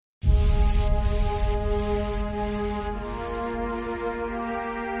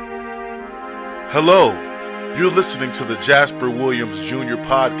Hello, you're listening to the Jasper Williams Jr.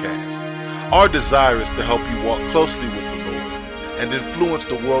 podcast. Our desire is to help you walk closely with the Lord and influence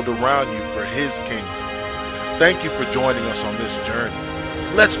the world around you for His kingdom. Thank you for joining us on this journey.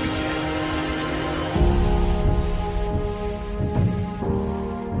 Let's begin.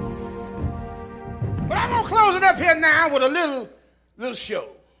 But I'm going to close it up here now with a little show.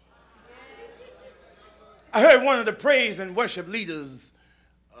 I heard one of the praise and worship leaders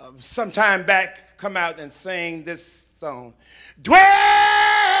some time back come out and sing this song. Dwell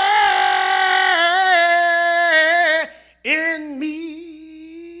in me.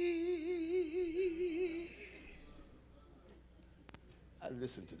 I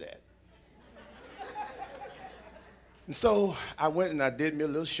listened to that. And so I went and I did me a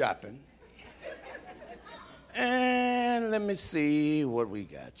little shopping. And let me see what we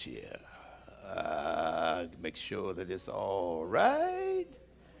got here. Make sure that it's all right.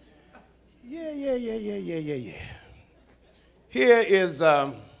 Yeah. Here is,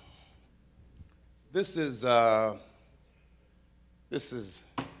 this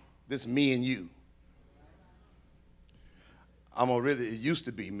me and you. It used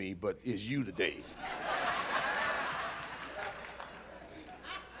to be me, but it's you today.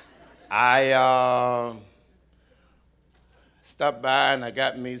 I stopped by and I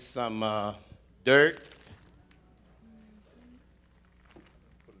got me some dirt.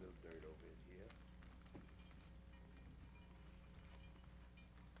 Put a little dirt over here.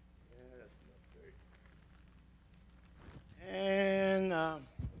 Yeah, that's enough dirt. And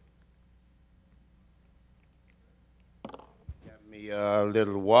got me a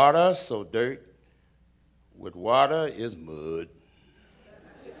little water, so dirt with water is mud.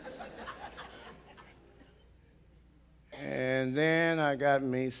 And then I got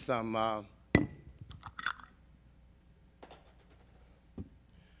me some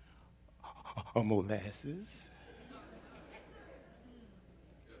molasses.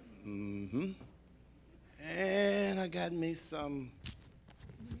 And I got me some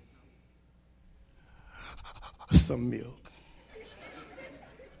milk.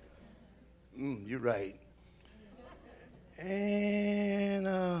 You're right. And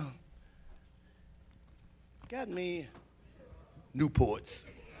got me Newports.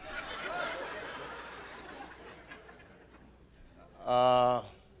 Let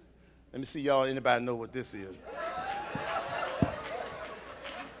me see y'all. Anybody know what this is?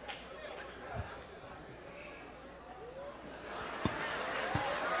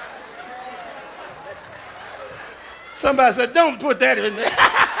 Somebody said, "Don't put that in there."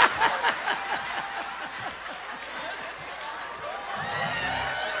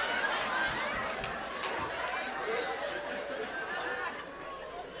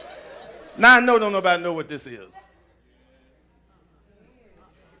 Now I know don't nobody know what this is.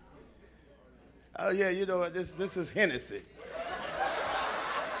 Oh yeah, you know what? This is Hennessy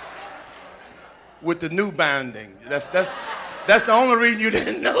with the new binding. That's the only reason you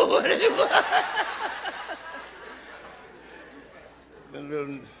didn't know what it was.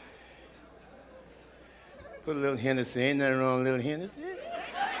 Put a little Hennessy. Ain't nothing wrong with a little Hennessy.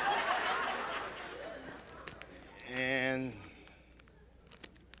 And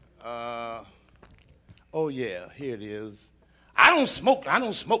oh yeah, here it is. I don't smoke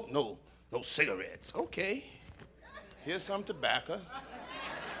no cigarettes. Okay. Here's some tobacco.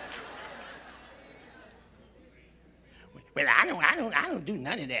 Well, I don't do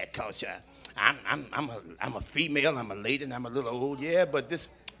none of that, cause I'm a female, I'm a lady, and I'm a little old. Yeah, but this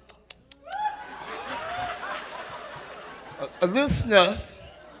a little snuff,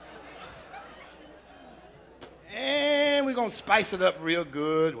 and we're gonna spice it up real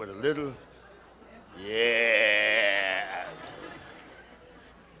good with a little. Yeah.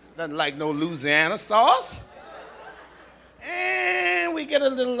 Nothing like no Louisiana sauce. And we get a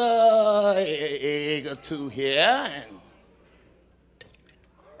little egg or two here and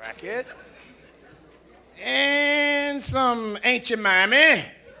crack it. And some ancient mammy.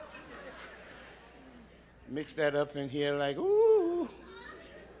 Mix that up in here like, ooh.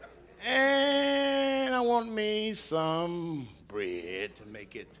 And I want me some bread to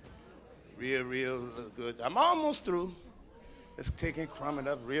make it real good. I'm almost through. Let's take and crumb it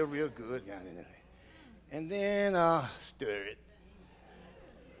up real good. And then stir it.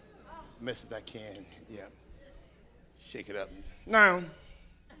 Best as I can. Yeah. Shake it up. Now,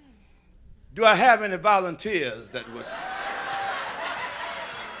 do I have any volunteers that would?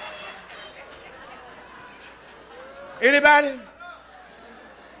 Anybody?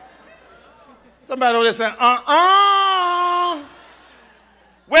 Somebody over there saying,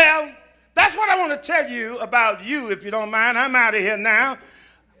 Well, that's what I want to tell you about you, if you don't mind. I'm out of here now.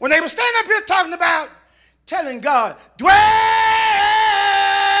 When they were standing up here talking about telling God, dwell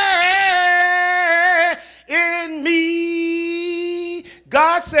in me,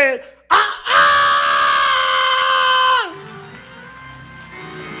 God said,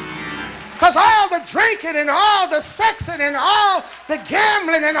 because all the drinking and all the sexing and all the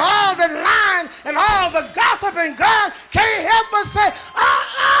gambling and all the lying and all the gossiping, God can't help but say,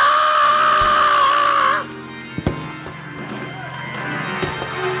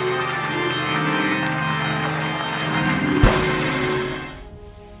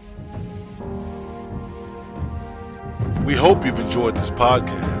 We hope you've enjoyed this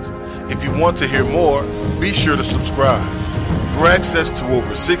podcast. If you want to hear more, be sure to subscribe. For access to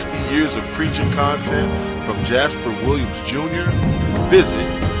over 60 years of preaching content from Jasper Williams Jr., visit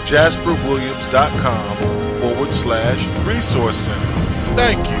jasperwilliams.com/resource center.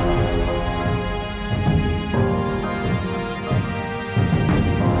 Thank you.